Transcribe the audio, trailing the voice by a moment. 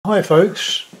Hi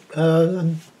folks,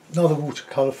 another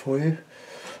watercolour for you.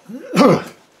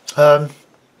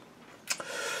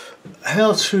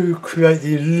 How to create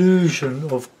the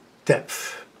illusion of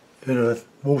depth in a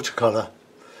watercolour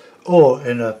or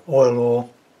in an oil or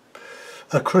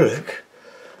acrylic.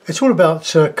 It's all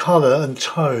about colour and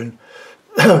tone.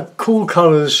 Cool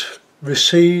colours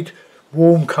recede,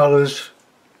 warm colours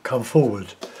come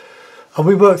forward. And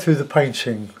we work through the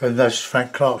painting, and as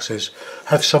Frank Clark says,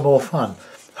 have some more fun.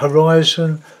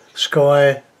 Horizon,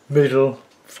 sky, middle,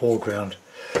 foreground.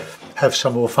 Have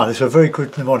some more fun. It's a very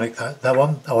good mnemonic, that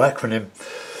one, or acronym.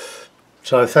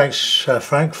 So thanks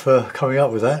Frank for coming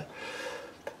up with that.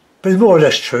 But it's more or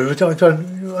less true.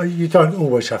 You don't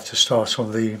always have to start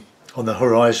on the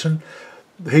horizon.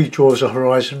 He draws a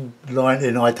horizon line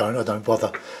in. I don't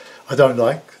bother. I don't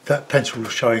like that pencil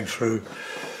showing through.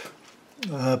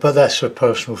 But that's a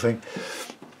personal thing.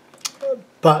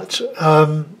 But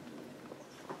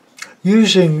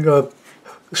using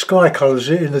sky colours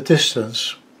in the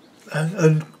distance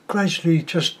and gradually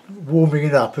just warming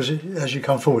it up as you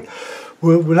come forward.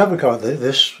 We'll have a go at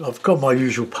this. I've got my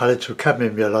usual palette of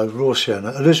cadmium yellow, raw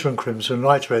sienna, alizarin crimson,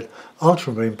 light red,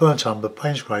 ultramarine, burnt umber,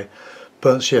 Payne's grey,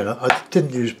 burnt sienna. I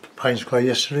didn't use Payne's grey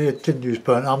yesterday. I didn't use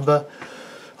burnt umber.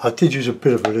 I did use a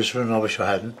bit of alizarin. I wish I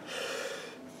hadn't.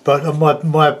 But on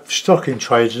my stock in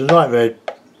trade, the light red,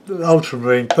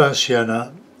 ultramarine, burnt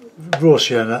sienna, raw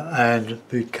sienna and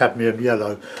the cadmium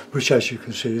yellow, which as you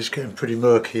can see is getting pretty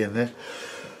murky in there.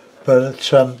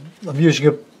 But I'm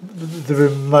using the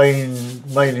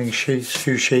remaining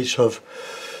few sheets of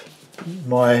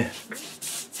my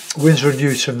Winsor &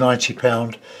 Newton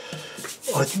 £90.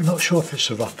 I'm not sure if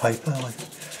it's a rough paper.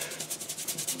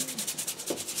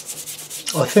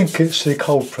 I think it's the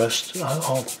cold pressed.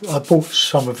 I bought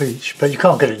some of each, but you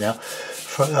can't get it now.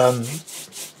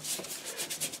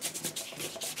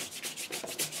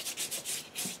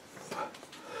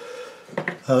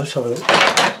 Let's have a look.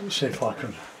 Let's see if I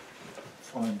can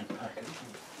find the packet.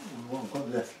 What I've got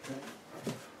left.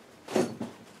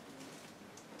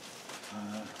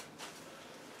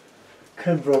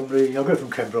 Ken Bromley. I'll go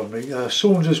from Ken Bromley.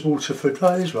 Saunders Waterford.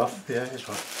 That is rough. Yeah, it's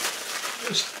rough.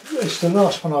 It's the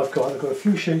last one I've got. I've got a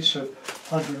few sheets of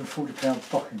 £140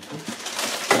 Bockingford.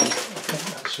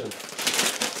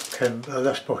 I think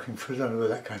that's Bockingford. I don't know where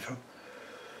that came from.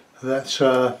 That's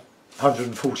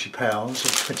 £140 and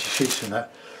 20 sheets in that.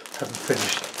 Haven't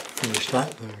finished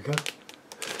that. There we go.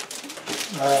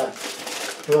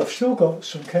 But I've still got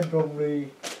some Ken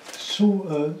Bromley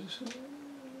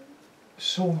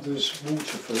Saunders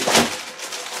Waterford.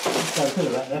 I've got a bit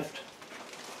of that left.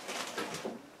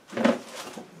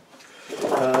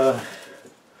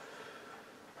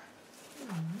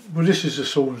 Well, this is the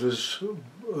Saunders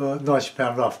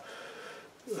 £90 rough.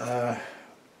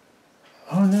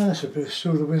 Oh no, that's a bit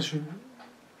still the Winsor.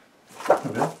 A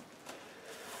bit.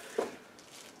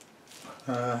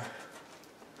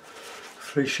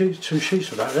 2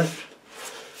 sheets of that left.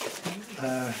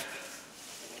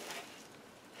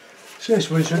 So it's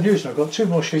Winsor & Newton. I've got 2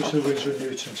 more sheets of the Winsor &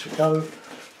 Newton to go.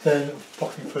 Then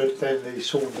Bockingford, then the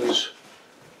Saunders,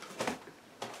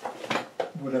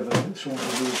 whatever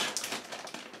Saunders is,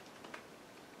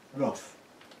 rough.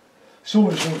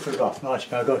 Saunders Waterford rough,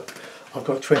 £90. I've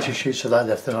got 20 sheets of that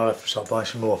left, and I'll have to start buying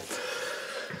some more.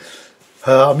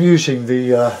 I'm using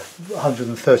the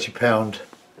 £130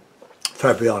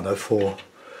 Fabriano for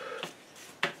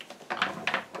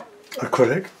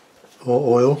acrylic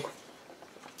or oil.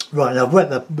 Right, now I've wet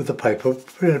that with the paper,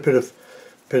 put in a bit of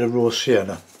raw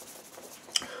sienna.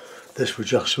 This will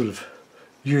just sort of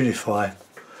unify.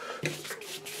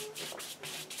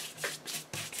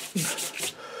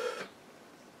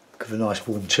 Give a nice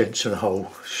warm tint to the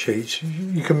whole sheet.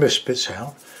 You can miss bits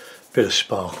out, a bit of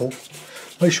sparkle.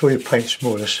 Make sure your paint's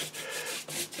more or less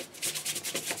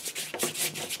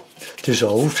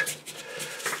dissolved.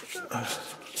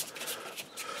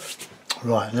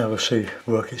 Right, now we'll see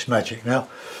work its magic now.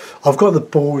 I've got the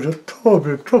board at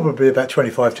probably about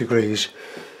 25 degrees.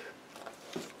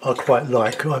 I quite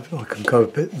like. I can go a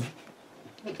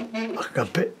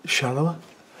bit shallower.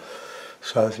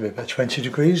 So it's about 20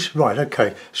 degrees. Right,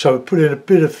 okay. So put in a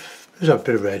bit of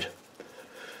red.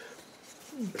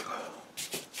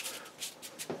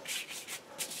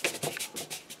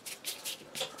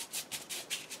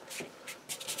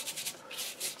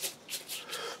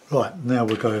 Right, now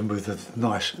we're going with a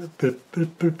nice bit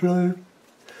of blue.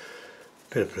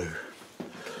 Bit of blue.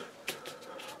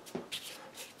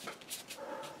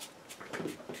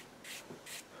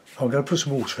 I'm going to put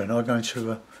some water in. I'm going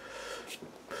to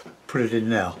put it in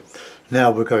now.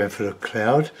 Now we're going for the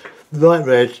cloud. Light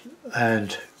red,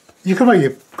 and you can make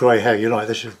your grey hair you like.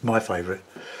 This is my favourite.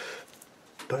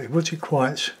 but it would be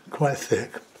quite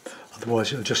thick,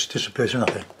 otherwise it'll just disappear to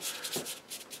nothing.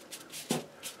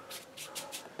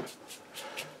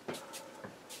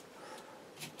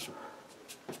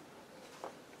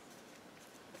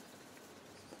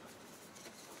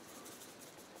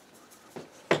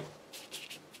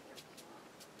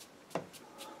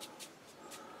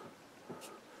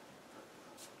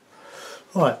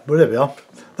 Right, well there we are.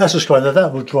 That's a strainer.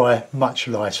 That will dry much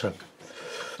lighter.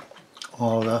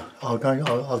 I'll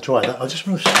dry that. I just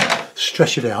want to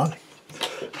stretch it out.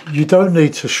 You don't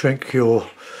need to shrink your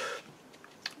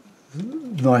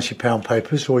 £90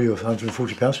 papers or your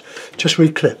 £140. Just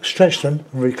reclip, stretch them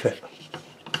and reclip.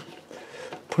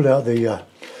 Pull out the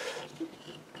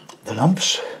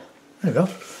lumps. There you go.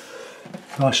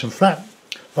 Nice and flat.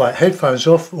 Right, headphones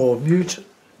off or mute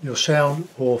your sound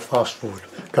or fast forward.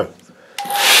 Go.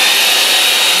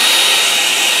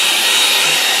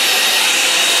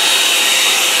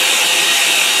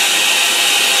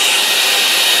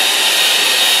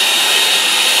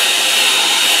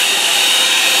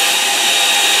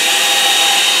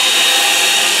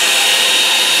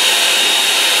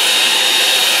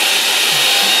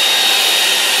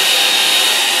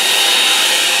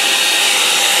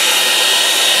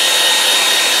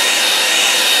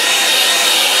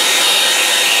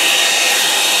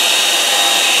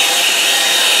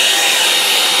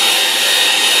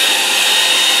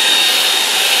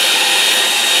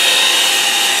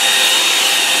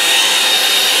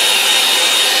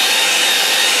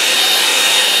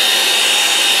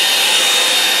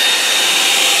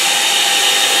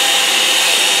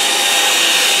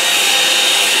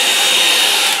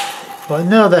 Right,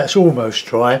 now that's almost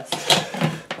dry,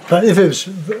 but if it was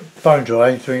bone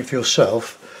dry, doing it for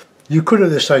yourself, you could at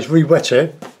this stage re-wet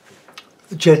it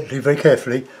gently, very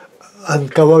carefully, and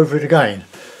go over it again.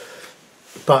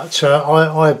 But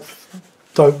I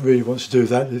don't really want to do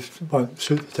that, it won't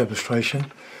suit the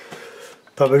demonstration.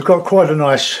 But we've got quite a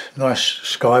nice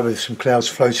sky with some clouds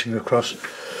floating across.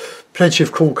 Plenty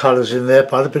of cool colours in there,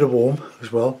 but a bit of warm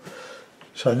as well.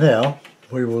 So now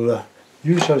we will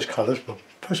use those colours. We'll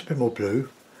press a bit more blue,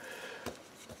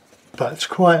 but it's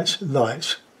quite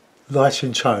light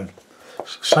in tone.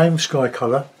 Same sky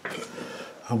colour,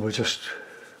 and we'll just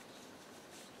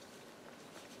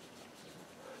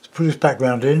put this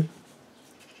background in.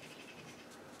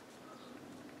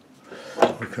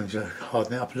 We can just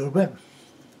harden it up a little bit.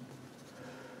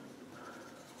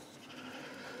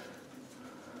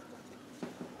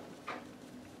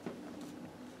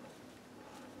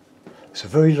 It's a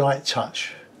very light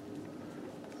touch.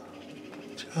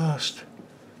 Just,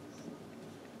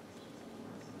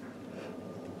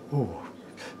 oh,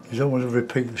 you don't want to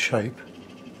repeat the shape.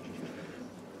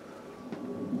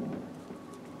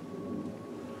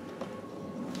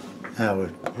 Now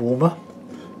we're warmer,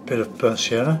 bit of burnt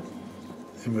sienna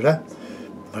in with that,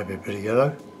 maybe a bit of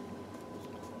yellow.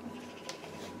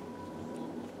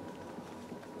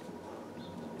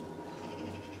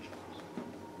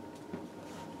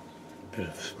 Bit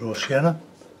of raw sienna.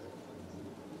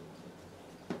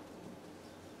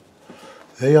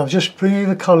 There, I'm just bringing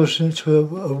the colours into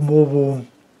a more warm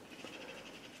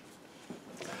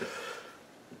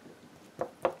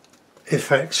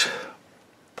effect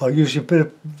by using a bit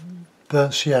of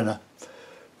burnt sienna,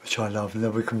 which I love, and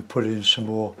then we can put in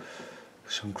some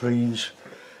greens.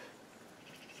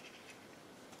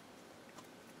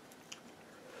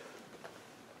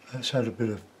 Let's add a bit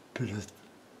of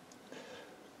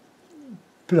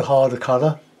harder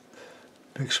colour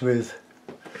mixed with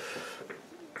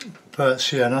burnt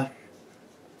sienna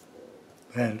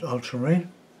and ultramarine,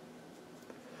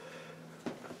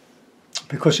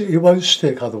 because it won't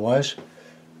stick otherwise.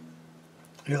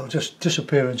 It'll just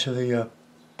disappear into the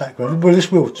background. Well,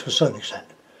 this will to a certain extent.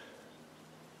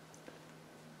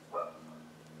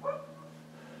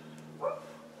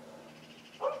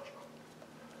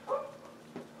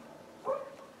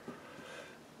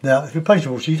 Now, if you're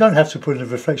painting water, you don't have to put in a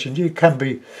reflection. It can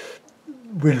be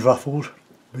wind ruffled,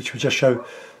 which will just show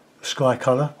sky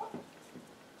colour.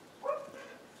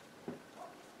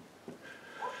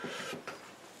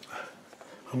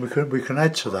 And we can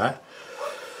add to that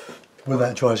when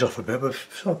that dries off a bit. But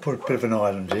I'll put a bit of an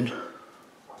island in.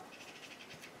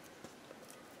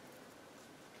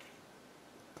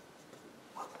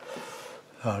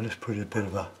 Let's put a bit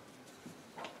of a.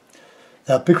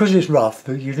 Now, because it's rough,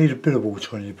 you need a bit of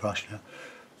water on your brush now.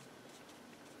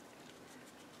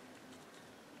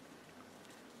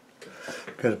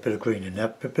 Get a bit of green in there,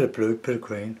 a bit of blue, a bit of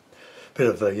green, a bit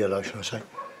of yellow, shall I say.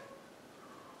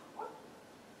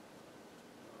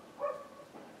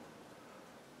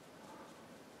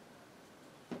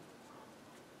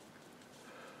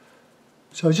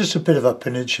 So just a bit of a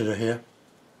peninsula here.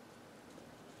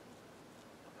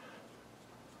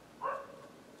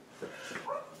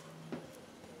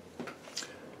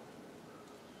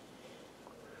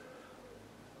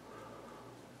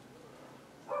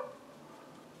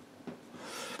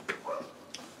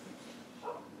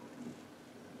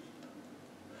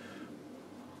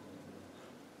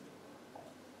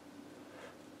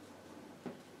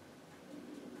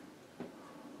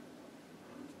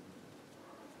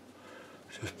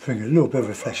 Just bring a little bit of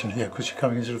reflection here because you're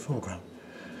coming into the foreground.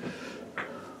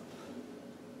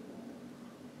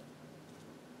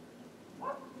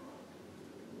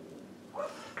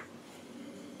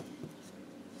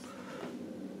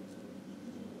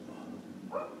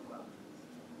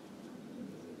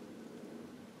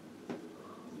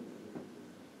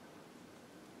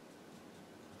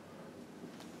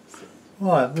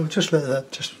 Right, we'll just let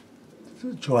that just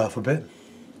dry off a bit.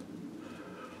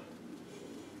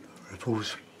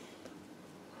 Ripples.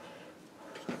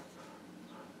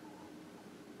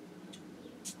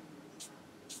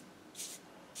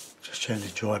 Just gently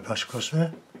dry brush across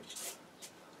there.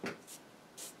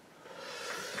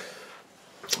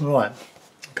 Right,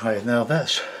 okay, now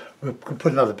we'll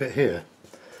put another bit here,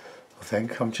 I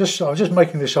think. I'm just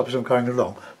making this up as I'm going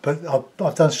along, but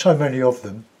I've done so many of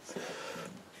them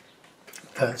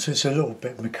that it's a little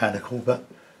bit mechanical, but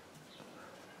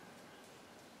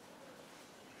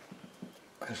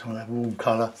there's some of that warm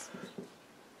colour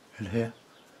in here.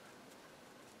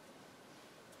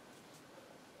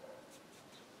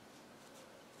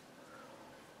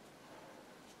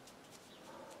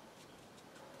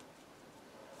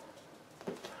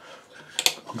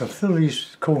 I'm going to fill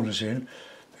these corners in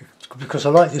because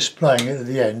I like displaying it at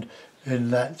the end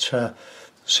in that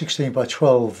 16 by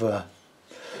 12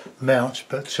 mount,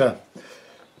 but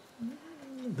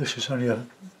this is only a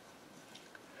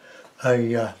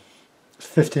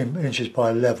 15 inches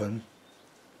by 11.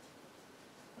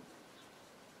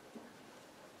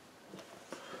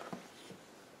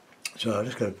 So I'll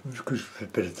just go a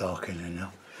bit of dark in there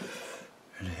now,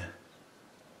 in here.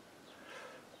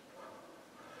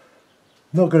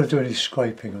 Not going to do any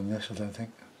scraping on this, I don't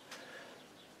think.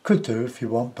 Could do if you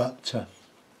want, but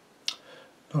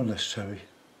not necessary.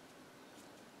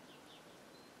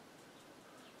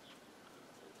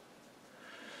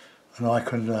 And I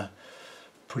can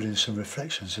put in some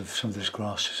reflections of some of this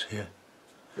grasses here.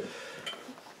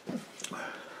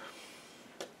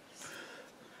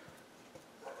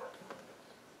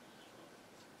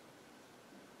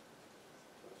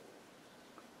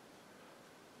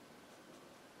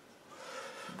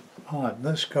 Right,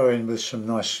 let's go in with some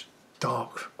nice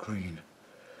dark green.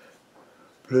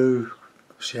 Blue,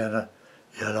 sienna,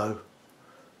 yellow,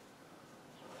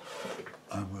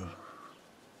 and we'll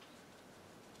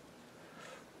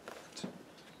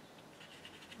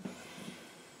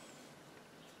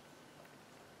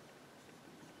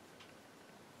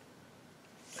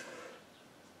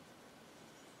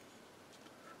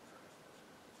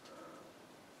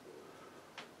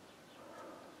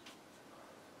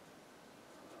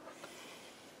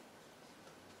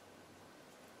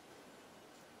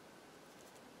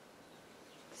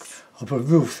I put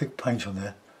real thick paint on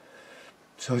there,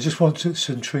 so I just want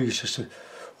some trees,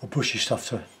 or bushy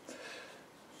stuff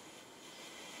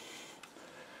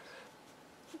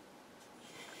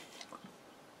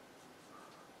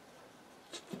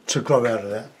to grow out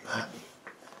of that.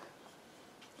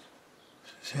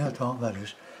 See how dark that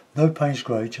is? No Payne's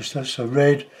grey, just that's a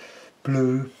red,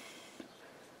 blue.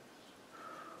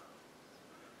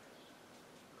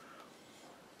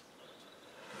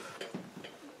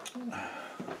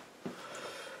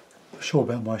 Sure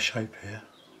about my shape here.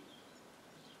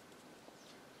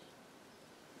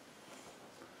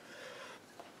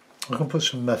 I can put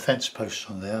some fence posts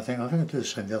on there. I think I'll do the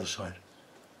same the other side.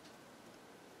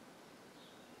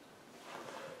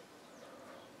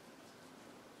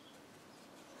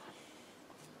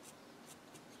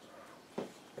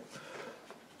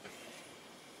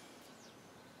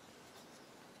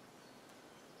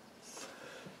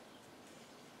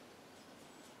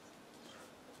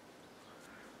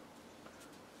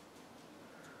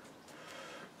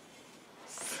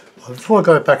 Before I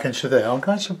go back into there, I'm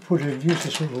going to use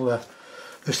this little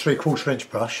this 3/4 inch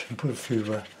brush and put a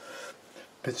few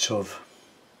bits of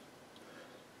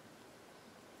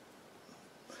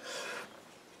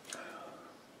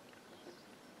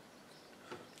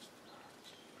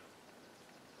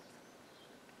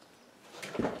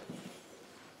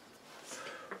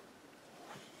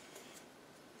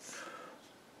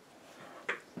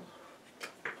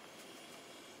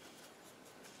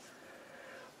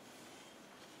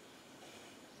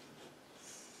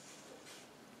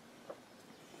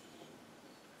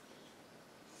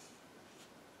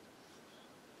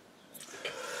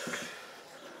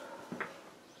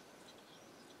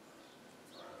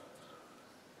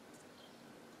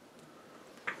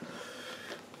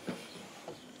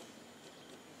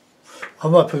I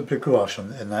might put a bit of gouache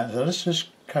on in that, so let's just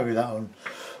carry that on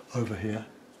over here.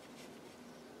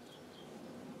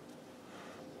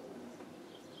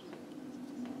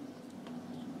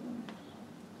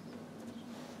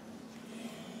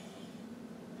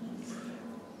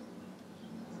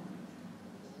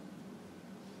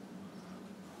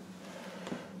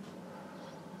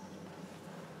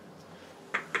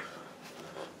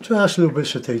 Just little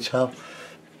bits of detail.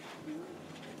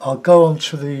 I'll go on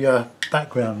to the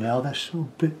background now. That's a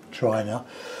bit dry now.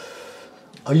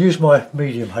 I use my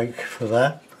medium hake for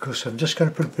that because I'm just going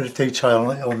to put a bit of detail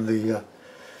on it on the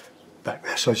back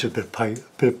there. So it's a bit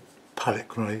of palette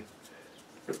grey.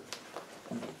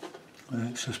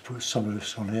 Let's just put some of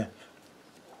this on here.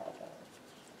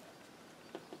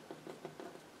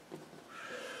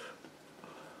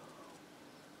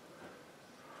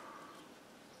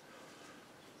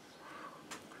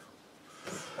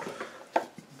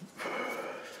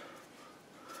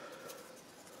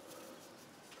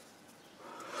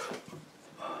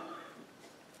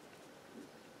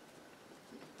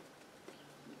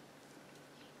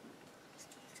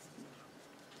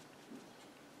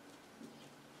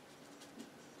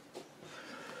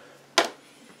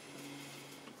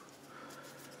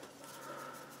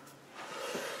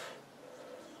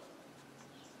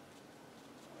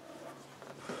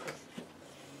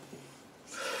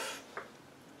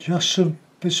 Just some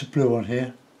bits of blue on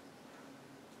here,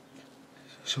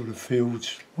 sort of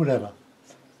fields, whatever.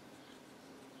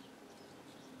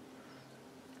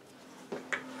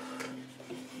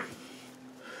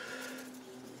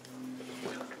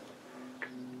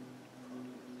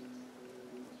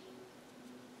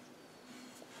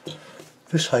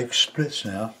 This hake splits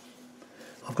now.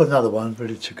 I've got another one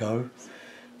ready to go.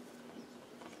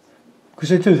 Because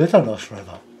they don't last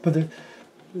forever, but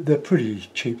they're pretty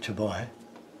cheap to buy.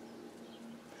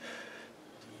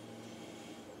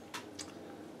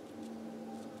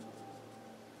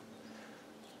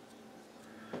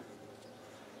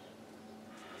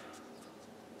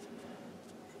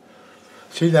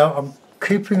 See now, I'm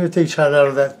keeping the detail out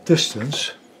of that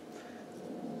distance.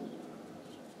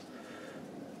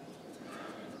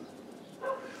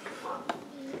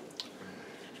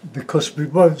 Because we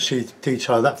won't see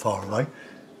detail that far away.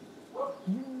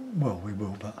 Well, we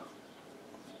will, but...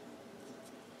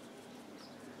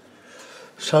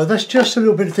 So that's just a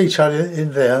little bit of detail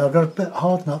in there, and I'm going to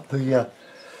harden up the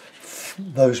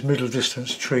those middle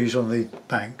distance trees on the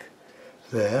bank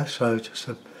there, so just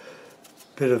a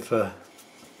bit of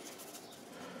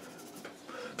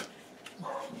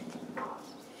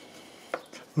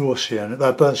raw sienna,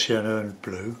 burnt sienna and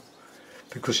blue,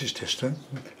 because it's distant,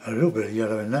 and a little bit of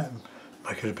yellow in that,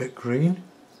 make it a bit green.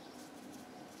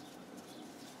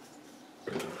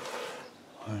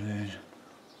 And then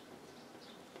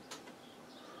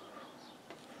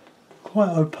quite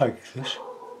opaque this.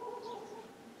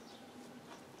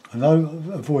 I know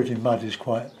avoiding mud is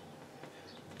quite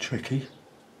tricky.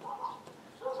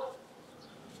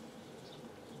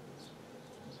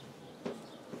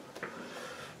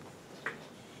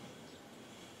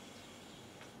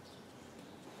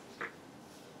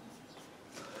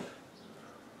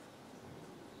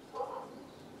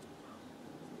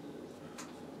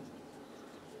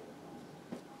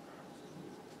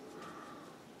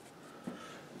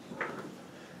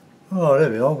 Oh,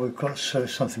 there we are, we've got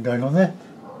something going on there.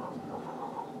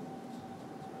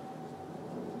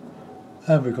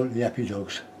 And we've got the happy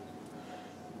dogs.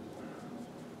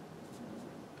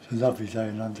 It's a lovely day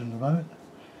in London at the moment.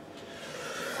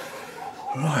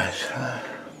 Right,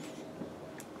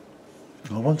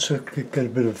 I want to get a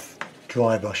bit of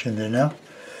dry brush in there now.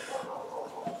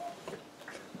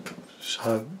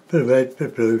 So, a bit of red, a bit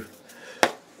of blue,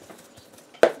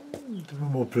 a bit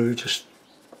more blue, just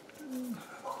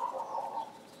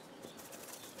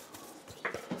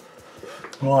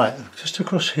right, just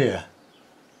across here.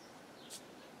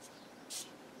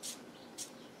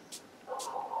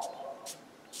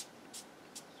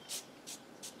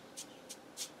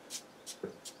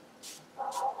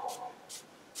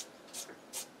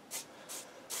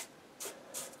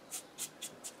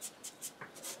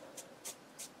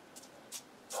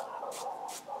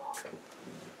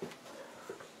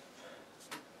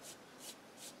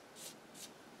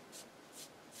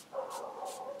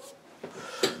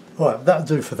 Right, that'll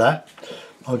do for that.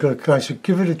 I'm going to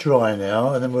give it a dry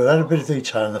now, and then we'll add a bit of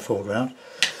detail in the foreground.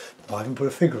 I haven't put a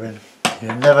figure in. You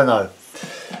never know.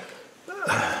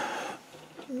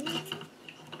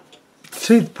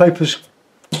 See, the paper's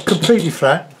completely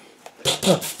flat.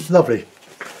 Oh, lovely.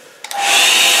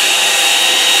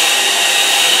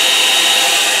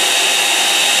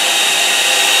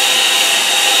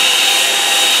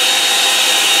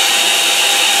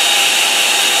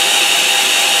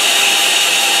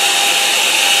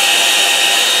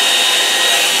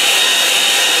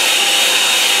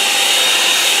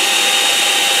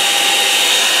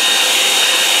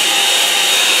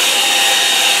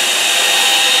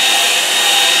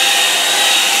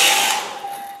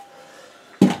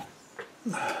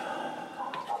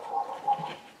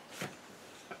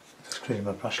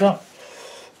 brush up.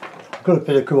 I've got a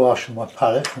bit of gouache on my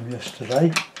palette from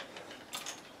yesterday.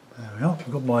 There we are.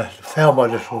 I've got found my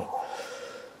little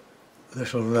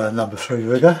number 3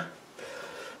 rigger,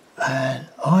 and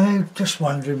I'm just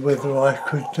wondering whether I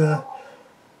could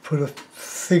put a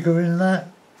figure in that.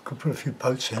 Could put a few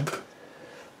boats in, a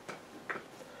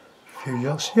few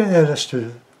yachts. Yeah, let's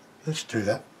do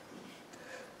that.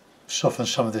 Soften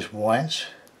some of this white.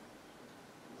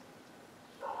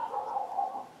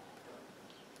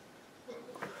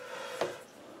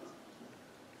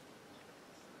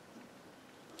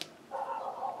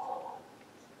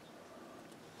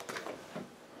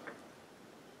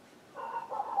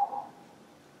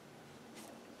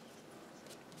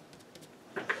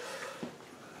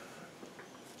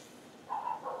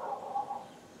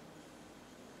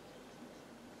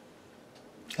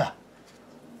 Ah.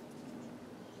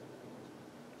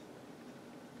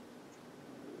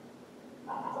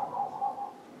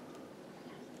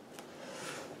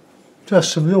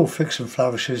 Just some little flicks and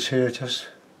flourishes here, just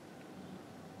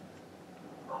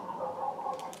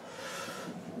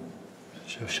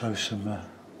to show some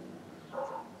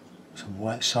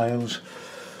white sails.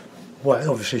 White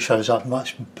obviously shows up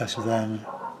much better than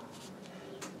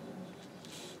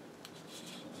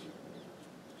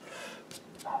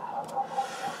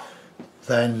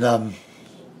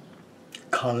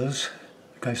colours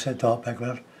against that dark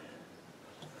background.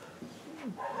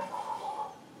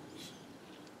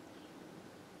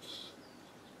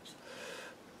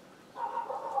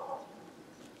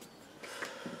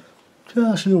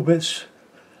 Just little bits.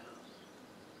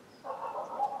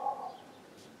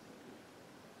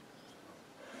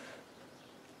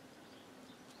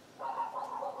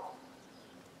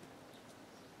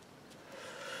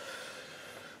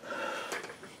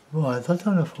 Right, I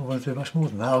don't know if I want to do much more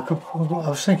than that. I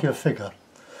was thinking of a figure.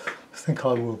 I think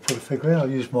I will put a figure in. I'll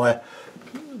use my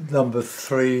number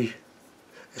 3.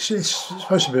 It's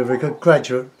supposed to be a rigger,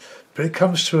 graduate, but it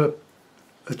comes to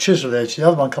a chisel edge. The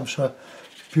other one comes to a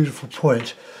beautiful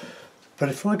point. But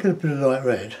if I get a bit of light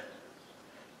red,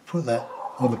 put that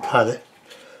on the palette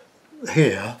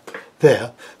here,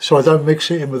 there, so I don't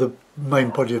mix it in with the main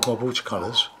body of my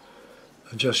watercolours,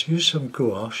 and just use some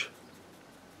gouache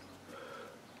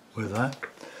with that.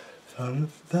 So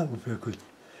that would be a good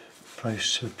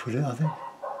place to put it, I think,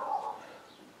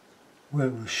 where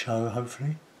it will show,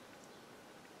 hopefully.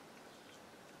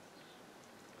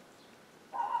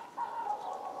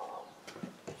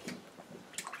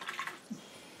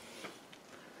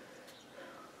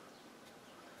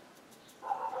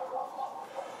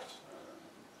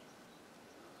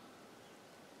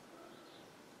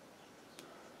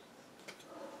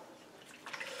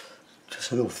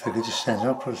 Just a little figure just standing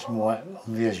up, put some white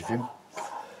on the edge of him.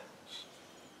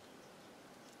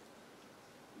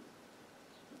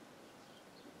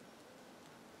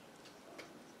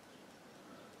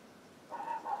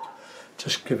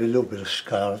 Just give it a little bit of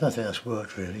scale. I don't think that's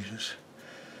worked really, just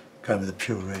going with the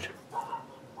pure red.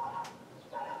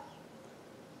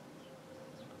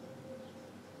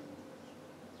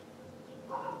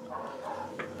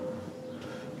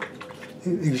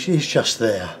 He's just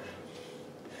there,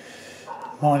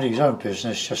 minding his own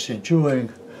business, just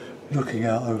enjoying looking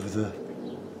out over the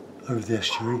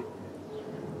estuary.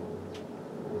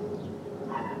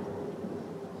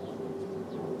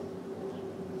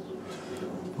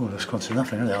 Oh, that's gone to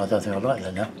nothing, isn't it? I don't think I like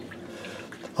that now.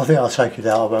 I think I'll take it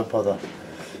out, I won't bother.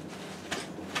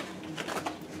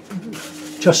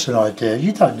 Just an idea,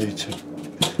 you don't need to.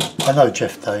 I know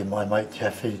Jeff Day, my mate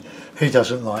Jeff, he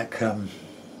doesn't like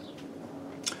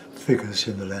figures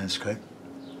in the landscape.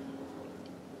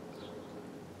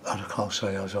 And I can't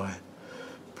say as I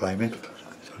blame him.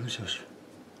 So it's just...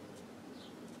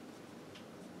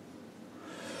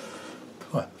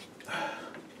 Right.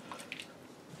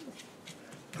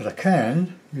 But I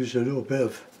can use a little bit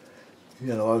of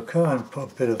yellow ochre and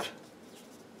put a bit of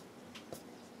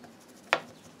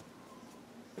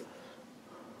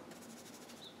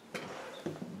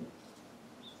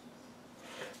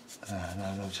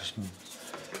no, just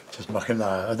mucking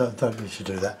that. I don't need to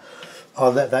do that.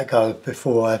 I'll let that go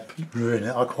before I ruin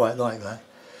it. I quite like that.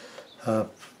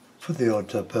 Put the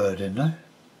odd bird in there.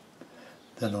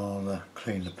 Then I'll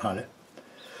clean the palette.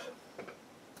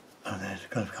 And then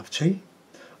go have a cup of tea.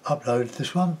 Upload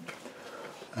this one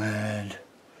and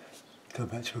go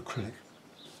back to acrylic.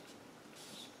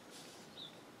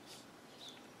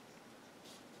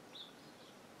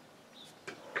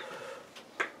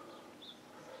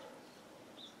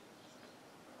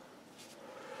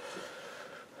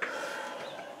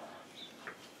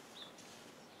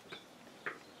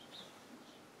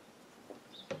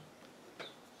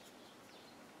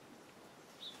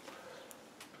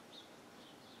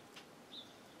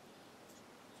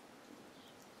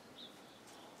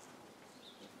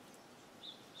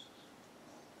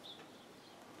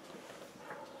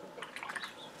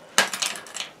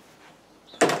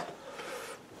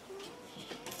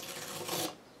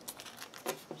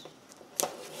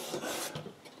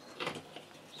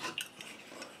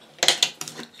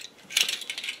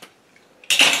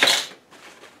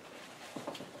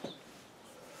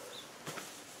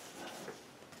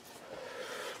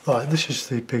 Right, this is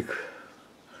the big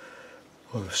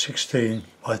 16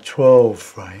 by 12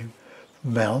 frame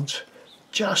mount,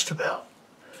 just about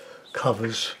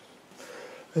covers.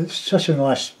 It's such a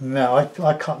nice mount.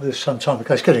 I cut this some time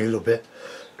ago. It's getting a little bit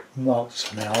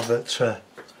marked now, but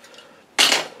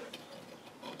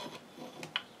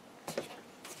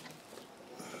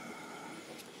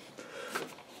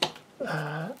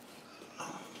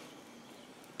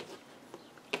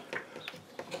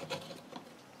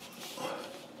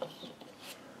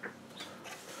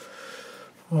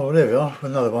well, there we are,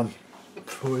 another one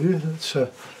for you. Let's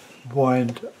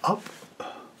wind up.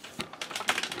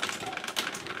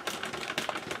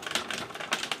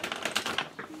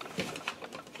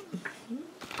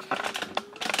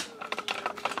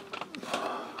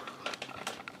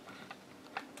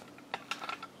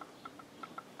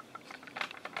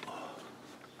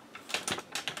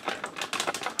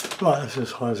 Right, that's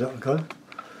as high as that will go.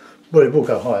 Well, it will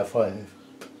go higher if I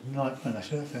like when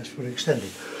that's fully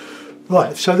extended.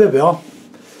 Right, so there we are.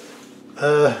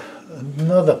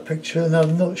 Another picture, and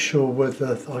I'm not sure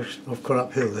whether I've gone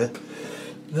uphill there.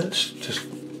 Let's just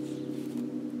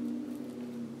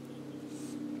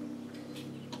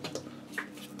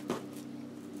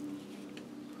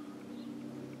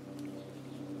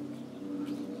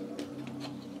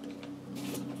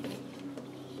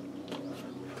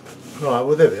right,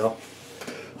 well there we are.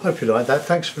 Hope you like that.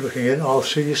 Thanks for looking in. I'll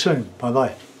see you soon. Bye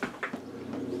bye.